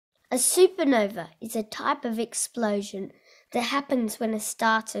A supernova is a type of explosion that happens when a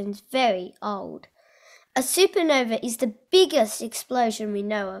star turns very old. A supernova is the biggest explosion we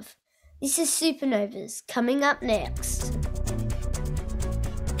know of. This is Supernovas, coming up next.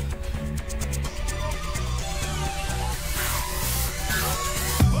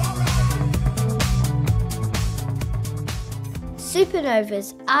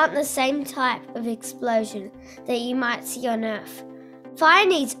 Supernovas aren't the same type of explosion that you might see on Earth. Fire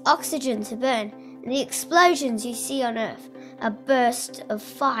needs oxygen to burn, and the explosions you see on Earth are bursts of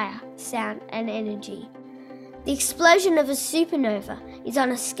fire, sound, and energy. The explosion of a supernova is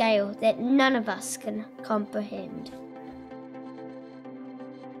on a scale that none of us can comprehend.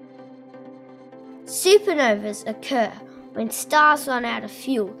 Supernovas occur when stars run out of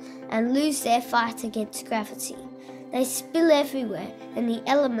fuel and lose their fight against gravity. They spill everywhere, and the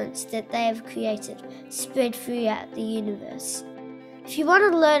elements that they have created spread throughout the universe. If you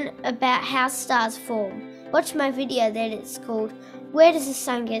want to learn about how stars form, watch my video that is called "Where Does the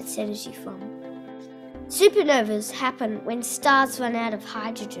Sun Get its Energy From?" Supernovas happen when stars run out of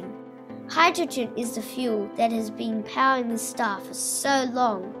hydrogen. Hydrogen is the fuel that has been powering the star for so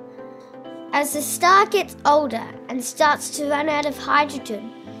long. As the star gets older and starts to run out of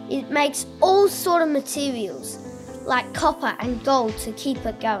hydrogen, it makes all sorts of materials, like copper and gold, to keep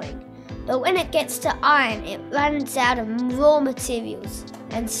it going. But when it gets to iron, it runs out of raw materials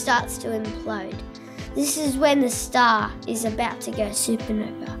and starts to implode. This is when the star is about to go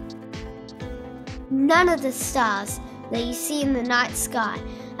supernova. None of the stars that you see in the night sky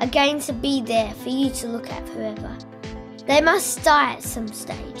are going to be there for you to look at forever. They must die at some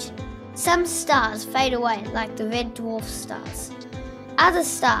stage. Some stars fade away like the red dwarf stars. Other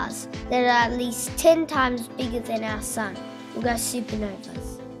stars that are at least 10 times bigger than our sun will go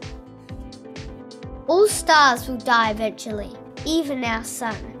supernovas. All stars will die eventually, even our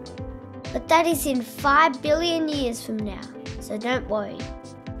sun. But that is in 5 billion years from now, so don't worry.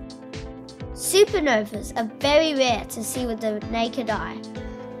 Supernovas are very rare to see with the naked eye.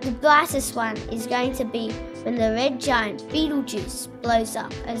 The brightest one is going to be when the red giant Betelgeuse blows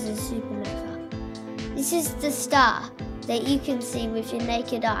up as a supernova. This is the star that you can see with your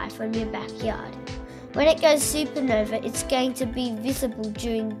naked eye from your backyard. When it goes supernova, it's going to be visible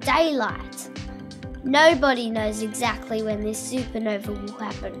during daylight. Nobody knows exactly when this supernova will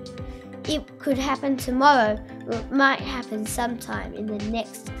happen. It could happen tomorrow, or it might happen sometime in the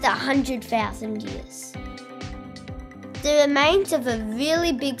next 100,000 years. The remains of a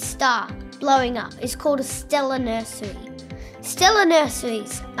really big star blowing up is called a stellar nursery. Stellar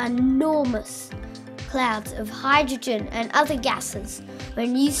nurseries are enormous clouds of hydrogen and other gases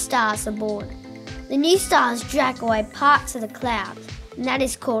when new stars are born. The new stars drag away parts of the cloud, and that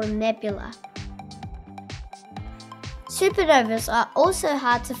is called a nebula. Supernovas are also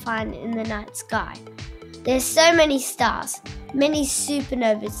hard to find in the night sky. There's so many stars, many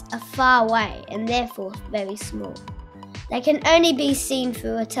supernovas are far away and therefore very small. They can only be seen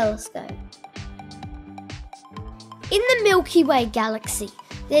through a telescope. In the Milky Way galaxy,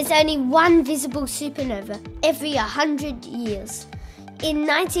 there's only one visible supernova every 100 years. In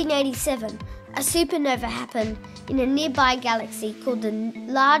 1987, a supernova happened in a nearby galaxy called the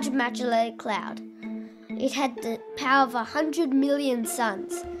Large Magellanic Cloud. It had the power of 100 million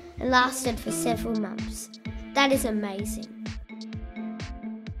suns and lasted for several months. That is amazing.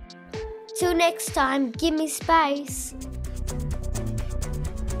 Till next time, give me space.